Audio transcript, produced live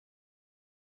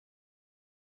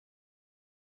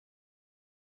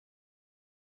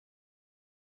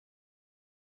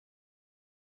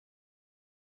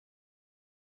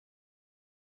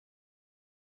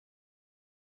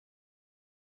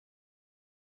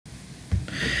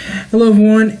Hello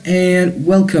everyone, and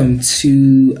welcome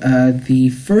to the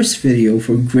first video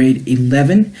for grade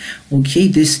 11. Okay,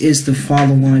 this is the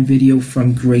follow-on video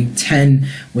from grade 10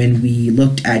 when we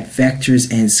looked at vectors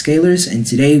and scalars, and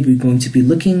today we're going to be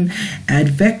looking at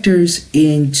vectors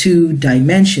in 2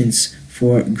 dimensions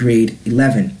for grade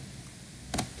 11.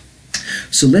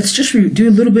 So let's just do a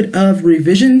little bit of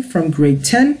revision from grade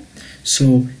 10.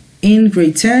 So in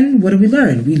grade 10, what did we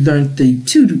learn? We learned the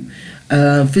 2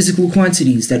 physical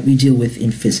quantities that we deal with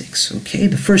in physics. Okay,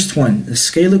 the first one, the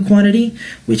scalar quantity,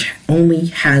 which only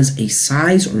has a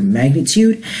size or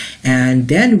magnitude, and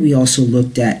then we also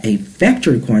looked at a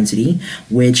vector quantity,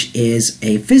 which is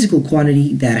a physical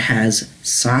quantity that has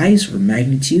size or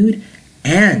magnitude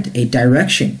and a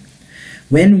direction.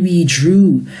 When we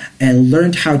drew and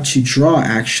learned how to draw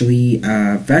actually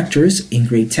vectors in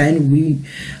grade 10, we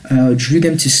drew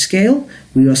them to scale.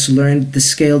 We also learned the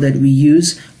scale that we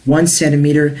use. 1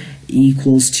 centimeter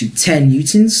equals to 10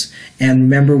 newtons. And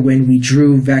remember, when we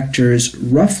drew vectors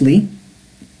roughly,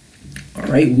 all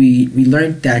right, we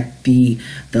learned that the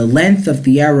length of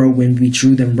the arrow when we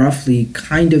drew them roughly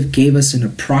kind of gave us an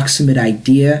approximate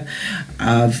idea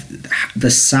of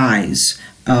the size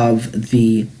of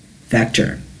the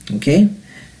vector. Okay?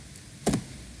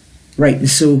 Right,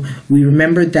 so we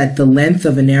remember that the length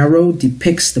of an arrow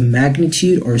depicts the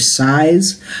magnitude or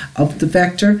size of the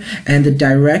vector, and the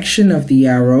direction of the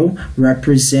arrow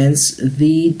represents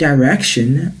the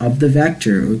direction of the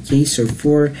vector. Okay, so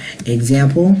for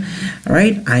example, all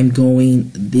right, I'm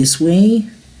going this way.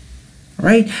 All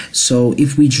right, so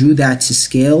if we drew that to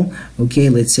scale, okay,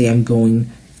 let's say I'm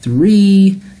going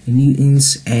 3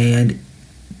 newtons, and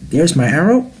there's my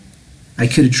arrow. I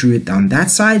could have drew it on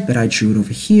that side, but I drew it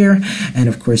over here, and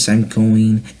of course I'm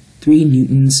going 3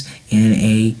 newtons in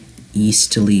a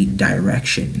easterly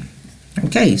direction.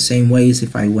 Okay, same way as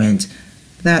if I went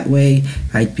that way,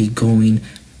 I'd be going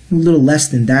a little less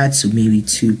than that, so maybe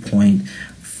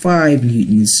 2.5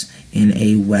 newtons in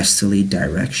a westerly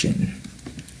direction.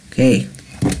 Okay,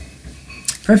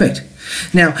 perfect.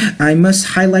 Now I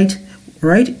must highlight,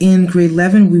 right, in grade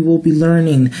 11 we will be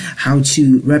learning how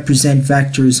to represent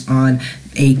vectors on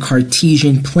a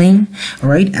Cartesian plane. All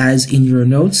right, as in your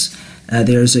notes,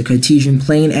 there's a Cartesian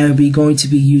plane, and we're going to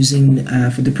be using,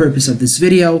 for the purpose of this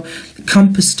video,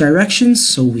 compass directions.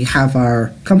 So we have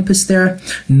our compass there: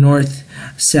 north,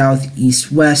 south,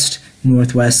 east, west,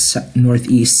 northwest,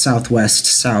 northeast, southwest,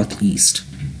 southeast.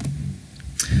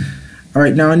 All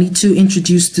right, now I need to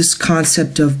introduce this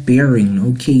concept of bearing.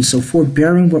 Okay, so for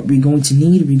bearing, what we're going to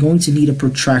need a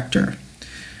protractor.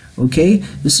 Okay,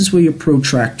 this is where your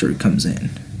protractor comes in.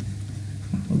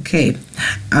 Okay,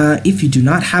 if you do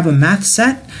not have a math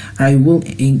set, I will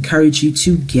encourage you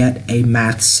to get a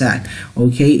math set.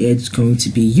 Okay, it's going to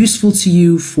be useful to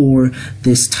you for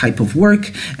this type of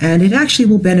work, and it actually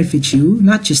will benefit you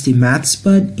not just in maths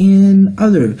but in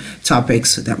other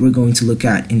topics that we're going to look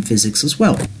at in physics as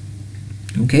well.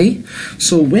 Okay,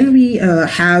 so when we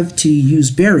have to use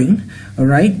bearing, all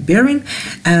right, bearing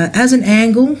as an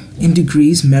angle in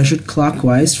degrees measured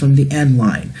clockwise from the end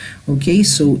line. Okay,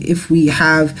 so if we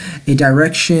have a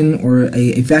direction or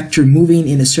a vector moving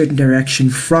in a certain direction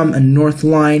from a north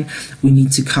line, we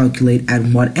need to calculate at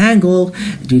what angle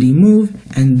did he move,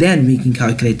 and then we can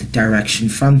calculate the direction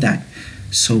from that.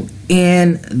 So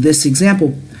in this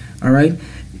example, all right,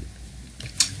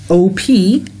 OP,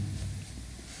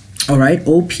 all right,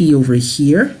 OP over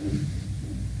here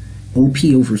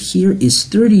is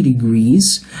 30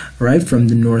 degrees, all right, from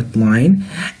the north line,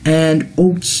 and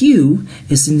OQ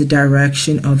is in the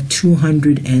direction of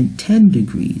 210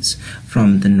 degrees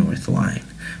from the north line.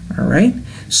 All right,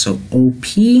 so OP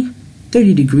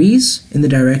 30 degrees in the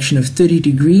direction of 30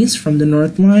 degrees from the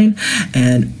north line,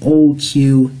 and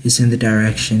OQ is in the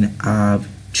direction of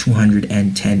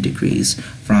 210 degrees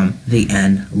from the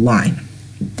end line.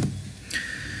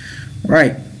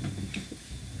 Right.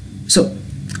 So,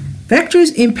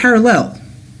 vectors in parallel.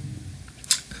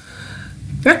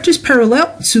 Vectors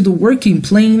parallel to the working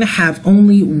plane have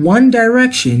only one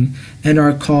direction and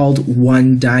are called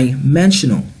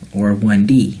one-dimensional, or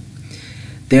 1D.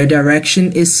 Their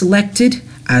direction is selected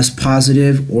as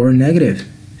positive or negative.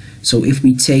 So if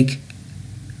we take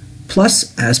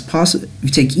plus as positive, we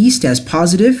take east as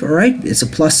positive, all right, it's a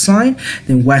plus sign,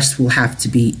 then west will have to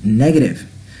be negative.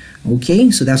 Okay,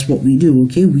 so that's what we do.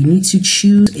 Okay, we need to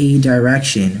choose a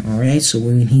direction. All right, so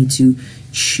we need to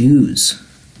choose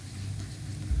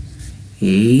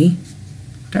a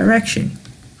direction.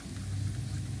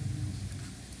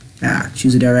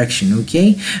 Choose a direction.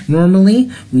 Okay,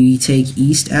 normally we take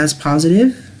east as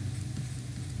positive.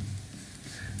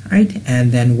 right?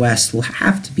 And then west will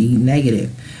have to be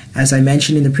negative. As I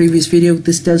mentioned in the previous video,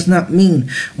 this does not mean,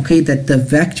 okay, that the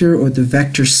vector or the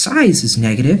vector size is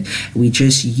negative. We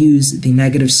just use the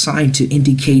negative sign to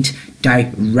indicate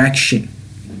direction.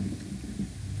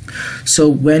 So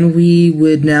when we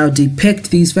would now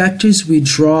depict these vectors, we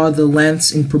draw the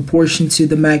lengths in proportion to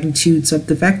the magnitudes of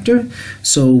the vector.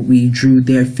 So we drew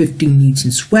there 15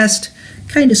 newtons west,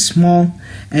 kind of small,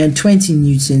 and 20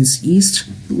 newtons east,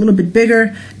 a little bit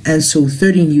bigger, and so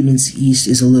 30 newtons east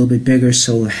is a little bit bigger,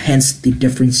 so hence the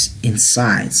difference in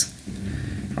size.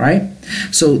 All right,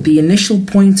 so the initial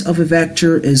point of a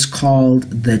vector is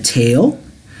called the tail.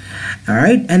 All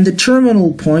right, and the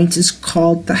terminal point is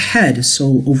called the head.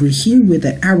 So over here where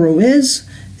the arrow is,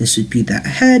 this would be the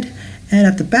head, and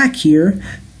at the back here,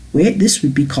 where this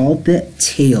would be called the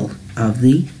tail of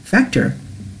the vector.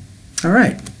 All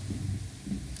right.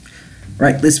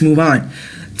 Right, let's move on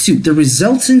to the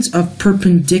resultant of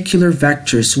perpendicular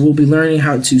vectors. So we'll be learning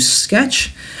how to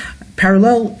sketch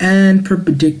parallel and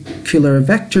perpendicular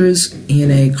vectors in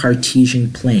a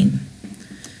Cartesian plane.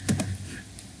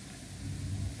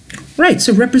 Right,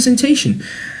 so representation.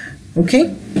 Okay,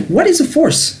 what is a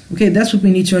force? Okay, that's what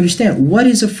we need to understand. What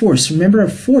is a force? Remember, a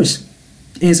force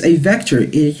is a vector.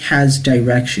 It has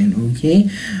direction, okay?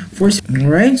 Force, all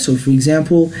right, so for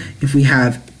example, if we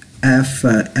have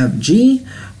FG,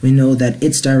 we know that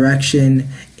its direction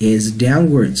is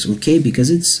downwards, okay,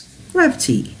 because it's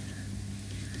gravity.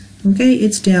 Okay,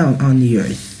 it's down on the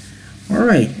earth. All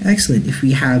right, excellent. If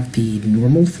we have the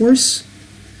normal force,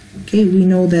 okay, we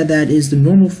know that that is the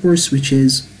normal force, which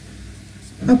is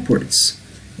upwards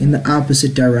in the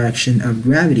opposite direction of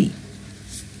gravity.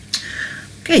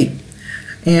 Okay,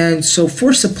 and so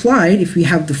force applied, if we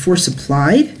have the force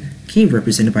applied, okay,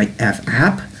 represented by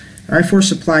F_ap, our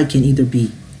force applied can either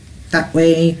be that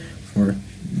way, or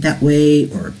that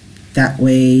way, or that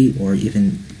way, or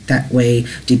even that way,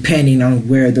 depending on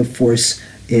where the force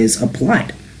is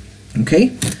applied.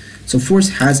 Okay, so force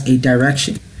has a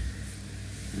direction.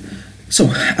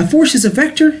 So a force is a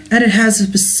vector, and it has a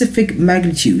specific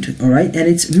magnitude, all right, and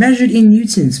it's measured in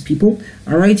newtons, people,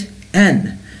 all right,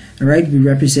 N. All right, we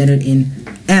represent it in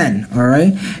N, all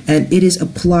right, and it is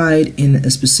applied in a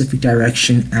specific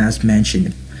direction as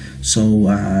mentioned. So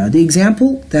the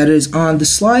example that is on the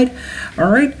slide,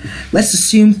 all right, let's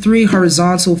assume three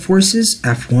horizontal forces,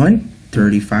 F1,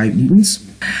 35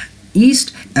 newtons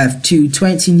east, F2,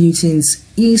 20 newtons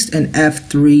east, and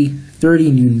F3,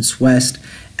 30 newtons west,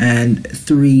 and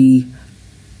three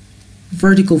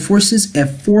vertical forces,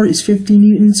 F4 is 50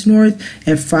 newtons north,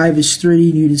 F5 is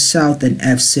 30 newtons south, and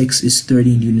F6 is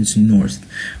 30 newtons north.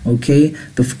 Okay,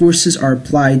 the forces are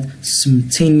applied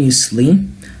simultaneously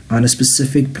on a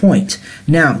specific point.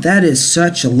 Now, that is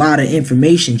such a lot of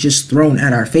information just thrown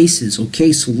at our faces,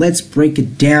 okay? So let's break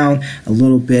it down a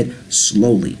little bit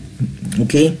slowly,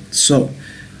 okay? So,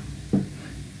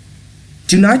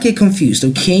 do not get confused,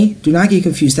 okay? Do not get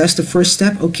confused. That's the first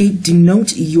step, okay?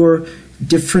 Denote your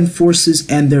different forces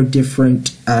and their different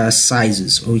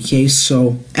sizes, okay?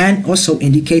 So, and also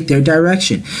indicate their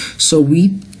direction. So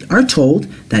we are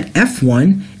told that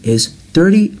F1 is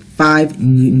 35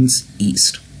 newtons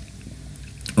east.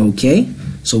 Okay,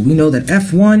 so we know that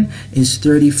F1 is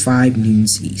 35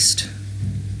 newtons east.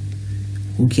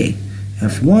 Okay,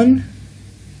 F1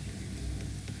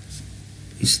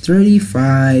 is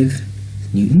 35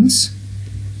 newtons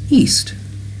east.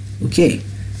 Okay,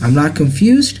 I'm not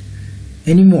confused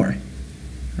anymore.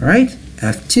 All right,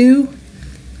 F2. All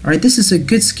right, this is a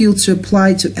good skill to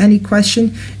apply to any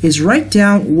question, is write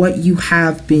down what you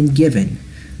have been given.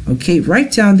 Okay,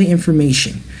 write down the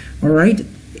information. All right.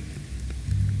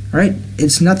 All right,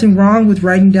 it's nothing wrong with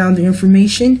writing down the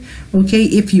information, okay,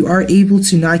 if you are able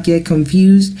to not get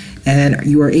confused and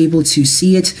you are able to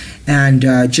see it and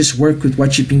just work with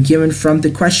what you've been given from the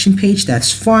question page,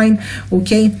 that's fine,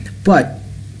 okay, but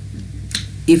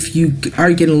if you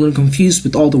are getting a little confused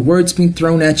with all the words being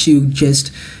thrown at you, just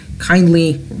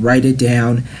kindly write it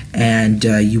down and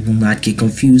you will not get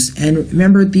confused. And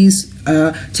remember, these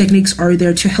techniques are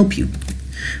there to help you,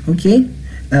 okay?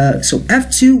 So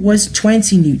F2 was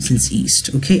 20 newtons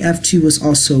east. Okay, F2 was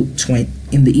also 20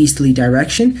 in the easterly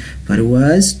direction, but it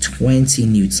was 20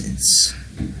 newtons.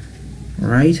 All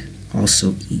right,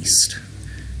 also east.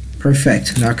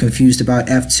 Perfect. Not confused about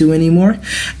F2 anymore.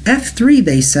 F3,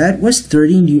 they said, was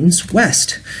 30 newtons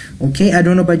west. Okay, I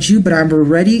don't know about you, but I've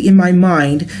already in my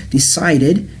mind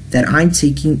decided that I'm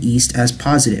taking east as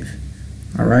positive.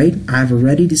 All right, I've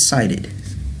already decided.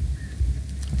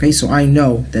 Okay, so I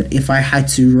know that if I had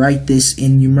to write this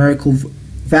in numerical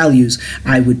values,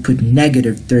 I would put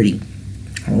negative 30.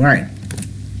 All right.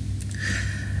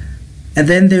 And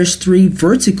then there's 3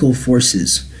 vertical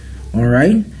forces. All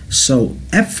right, so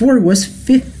F4 was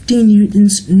 50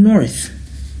 newtons north.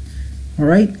 All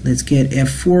right, let's get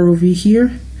F4 over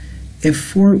here.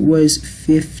 F4 was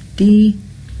 50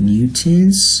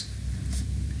 newtons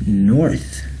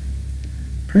north.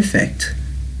 Perfect.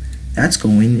 That's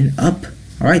going up.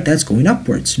 All right, that's going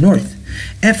upwards, north.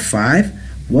 F5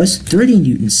 was 30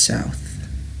 newtons south.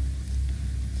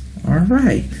 All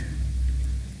right.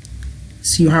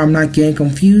 See how I'm not getting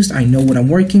confused? I know what I'm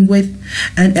working with.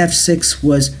 And F6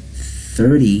 was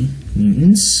 30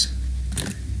 newtons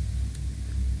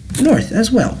north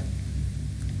as well.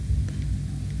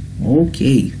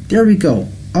 Okay, there we go.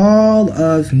 All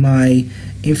of my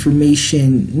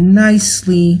information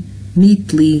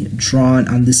neatly drawn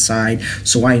on the side,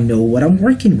 so I know what I'm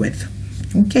working with.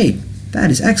 Okay,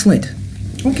 that is excellent.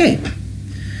 Okay,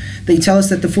 they tell us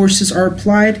that the forces are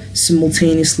applied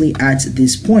simultaneously at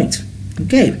this point.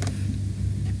 Okay,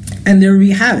 and there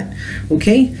we have it.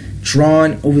 Okay,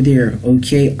 drawn over there,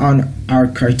 okay, on our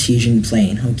Cartesian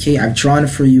plane. Okay, I've drawn it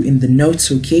for you in the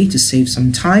notes, okay, to save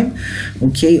some time.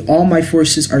 Okay, all my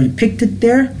forces are depicted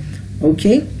there.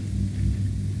 Okay,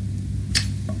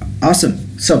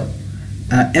 awesome. So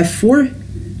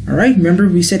F4, all right, remember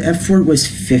we said F4 was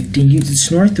 50 newtons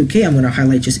north. Okay, I'm going to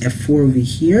highlight just F4 over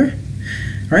here.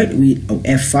 All right,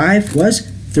 F5 was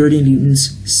 30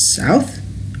 newtons south.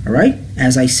 All right,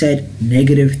 as I said,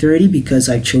 negative 30 because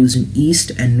I've chosen east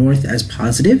and north as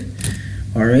positive.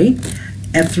 All right,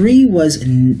 F3 was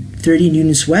 30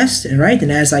 newtons west, and right,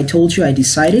 and as I told you, I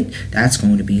decided that's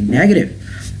going to be negative.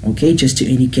 Okay, just to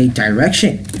indicate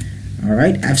direction. All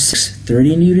right, F6,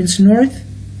 30 newtons north.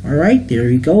 All right, there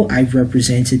we go. I've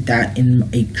represented that in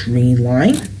a green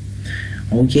line.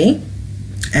 Okay,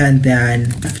 and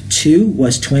then F2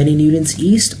 was 20 newtons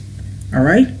east. All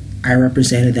right, I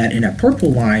represented that in a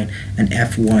purple line, and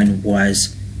F1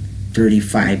 was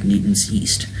 35 newtons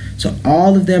east. So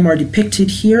all of them are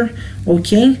depicted here.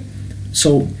 Okay,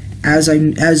 so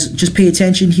just pay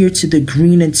attention here to the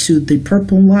green and to the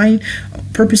purple line.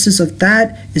 Purposes of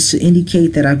that is to indicate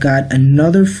that I've got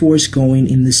another force going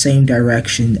in the same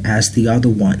direction as the other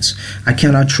ones. I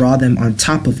cannot draw them on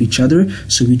top of each other,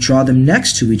 so we draw them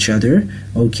next to each other.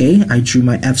 Okay, I drew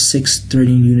my F6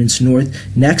 30 newtons north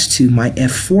next to my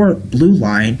F4 blue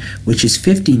line, which is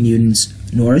 50 newtons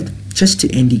north, just to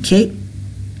indicate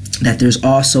that there's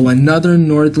also another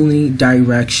northerly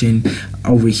direction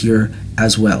over here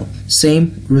as well.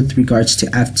 Same with regards to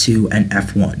F2 and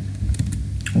F1.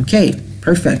 Okay,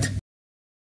 perfect.